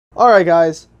Alright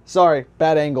guys, sorry,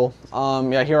 bad angle.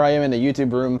 Yeah, here I am in the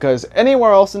YouTube room, because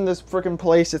anywhere else in this freaking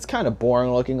place, it's kind of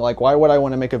boring looking. Like, why would I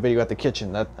want to make a video at the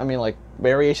kitchen? I mean, like,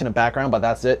 variation of background, but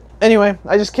that's it. Anyway,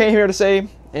 I just came here to say,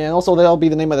 and also that'll be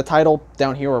the name of the title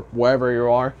down here or wherever you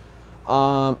are.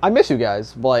 I miss you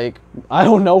guys. Like, I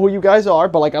don't know who you guys are,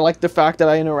 but like, I like the fact that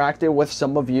I interacted with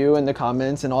some of you in the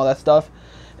comments and all that stuff.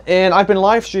 And I've been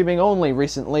live streaming only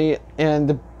recently,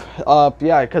 and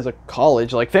yeah, because of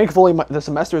college. Like, thankfully the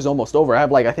semester is almost over. I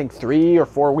have like, I think 3 or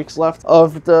 4 weeks left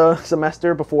of the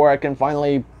semester before I can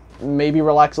finally maybe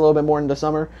relax a little bit more in the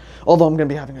summer. Although I'm gonna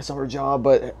be having a summer job,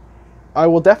 but I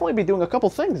will definitely be doing a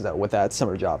couple things though with that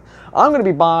summer job. I'm gonna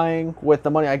be buying, with the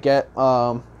money I get,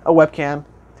 a webcam.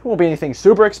 It won't be anything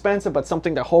super expensive, but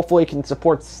something that hopefully can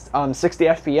support 60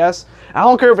 FPS. I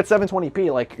don't care if it's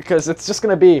 720p, like, because it's just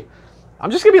gonna be, I'm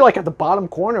just gonna be like at the bottom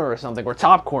corner or something, or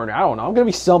top corner. I don't know. I'm gonna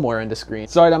be somewhere in the screen.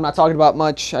 Sorry that I'm not talking about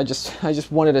much. I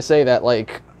just wanted to say that,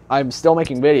 like, I'm still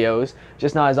making videos,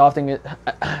 just not as often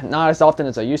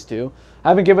as I used to. I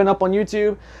haven't given up on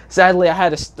YouTube. Sadly, I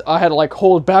had to like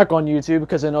hold back on YouTube,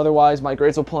 because then otherwise my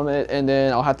grades will plummet, and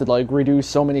then I'll have to like redo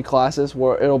so many classes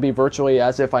where it'll be virtually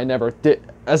as if I never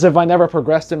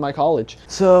progressed in my college.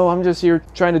 So I'm just here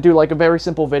trying to do like a very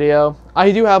simple video.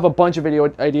 I do have a bunch of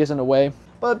video ideas in the way.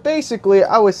 But basically,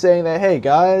 I was saying that, hey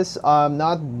guys, I'm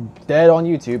not dead on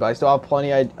YouTube. I still have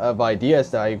plenty of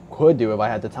ideas that I could do if I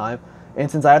had the time. And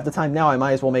since I have the time now, I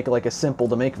might as well make it like a simple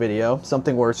to make video.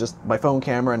 Something where it's just my phone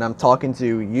camera and I'm talking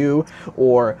to you,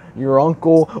 or your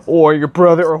uncle, or your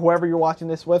brother, or whoever you're watching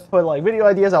this with. But like, video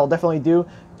ideas, I'll definitely do.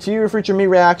 To your future me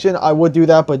reaction, I would do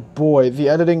that. But boy, the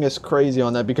editing is crazy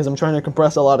on that, because I'm trying to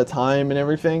compress a lot of time and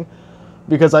everything.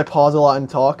 Because I pause a lot and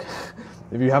talk.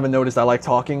 If you haven't noticed, I like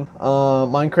talking.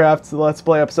 Minecraft Let's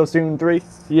Play episode 2 and 3.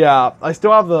 Yeah, I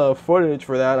still have the footage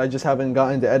for that. I just haven't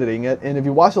gotten to editing it. And if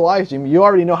you watch the live stream, you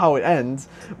already know how it ends.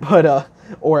 But,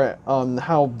 or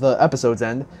how the episodes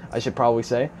end, I should probably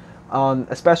say.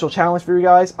 A special challenge for you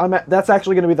guys. That's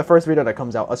actually going to be the first video that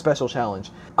comes out, a special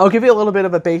challenge. I'll give you a little bit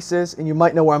of a basis, and you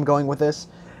might know where I'm going with this.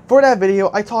 For that video,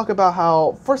 I talk about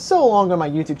how, for so long on my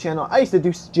YouTube channel, I used to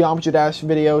do Geometry Dash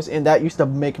videos, and that used to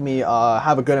make me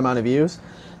have a good amount of views.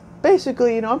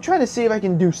 Basically, you know, I'm trying to see if I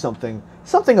can do something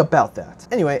about that.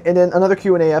 Anyway, and then another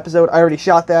Q&A episode, I already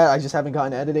shot that, I just haven't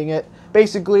gotten to editing it.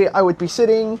 Basically, I would be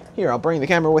sitting, here, I'll bring the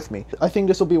camera with me. I think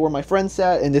this will be where my friend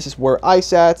sat, and this is where I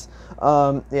sat.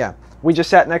 Yeah. We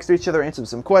just sat next to each other, answered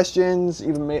some questions,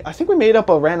 I think we made up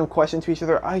a random question to each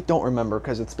other. I don't remember,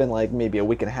 because it's been like maybe a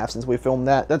week and a half since we filmed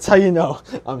that. That's how you know.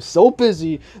 I'm so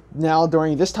busy now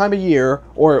during this time of year,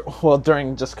 or, well,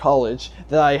 during just college,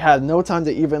 that I had no time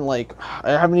to even, like,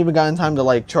 I haven't even gotten time to,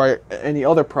 like, try any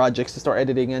other projects to start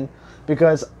editing in.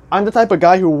 Because I'm the type of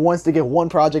guy who wants to get one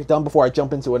project done before I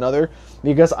jump into another.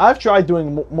 Because I've tried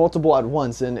doing multiple at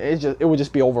once, and it would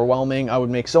just be overwhelming. I would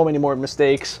make so many more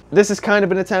mistakes. This is kind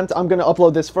of an attempt. I'm going to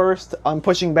upload this first. I'm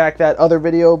pushing back that other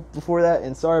video before that.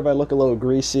 And sorry if I look a little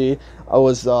greasy. I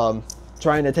was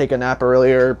trying to take a nap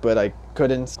earlier, but I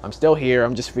couldn't. I'm still here.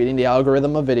 I'm just feeding the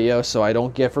algorithm a video so I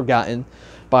don't get forgotten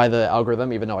by the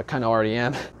algorithm, even though I kind of already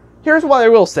am. Here's what I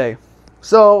will say.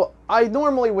 So, I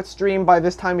normally would stream by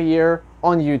this time of year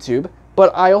on YouTube,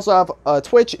 but I also have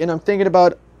Twitch, and I'm thinking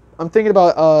about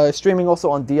streaming also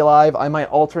on DLive. I might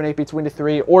alternate between the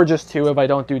 3 or just 2 if I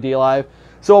don't do DLive.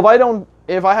 So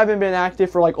if I haven't been active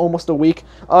for like almost a week,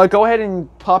 go ahead and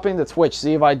pop into Twitch,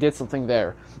 see if I did something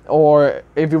there. Or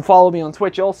if you follow me on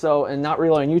Twitch also and not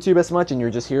really on YouTube as much, and you're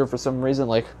just here for some reason,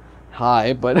 like,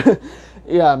 hi, but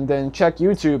yeah, then check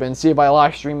YouTube and see if I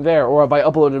live stream there, or if I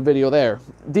upload a video there.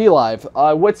 DLive,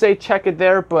 I would say check it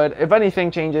there, but if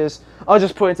anything changes, I'll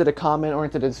just put into the comment or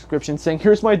into the description saying,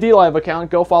 here's my DLive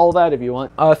account, go follow that if you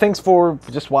want. Thanks for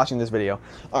just watching this video.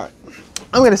 Alright,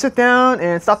 I'm gonna sit down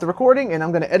and stop the recording, and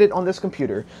I'm gonna edit on this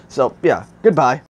computer. So, yeah, goodbye.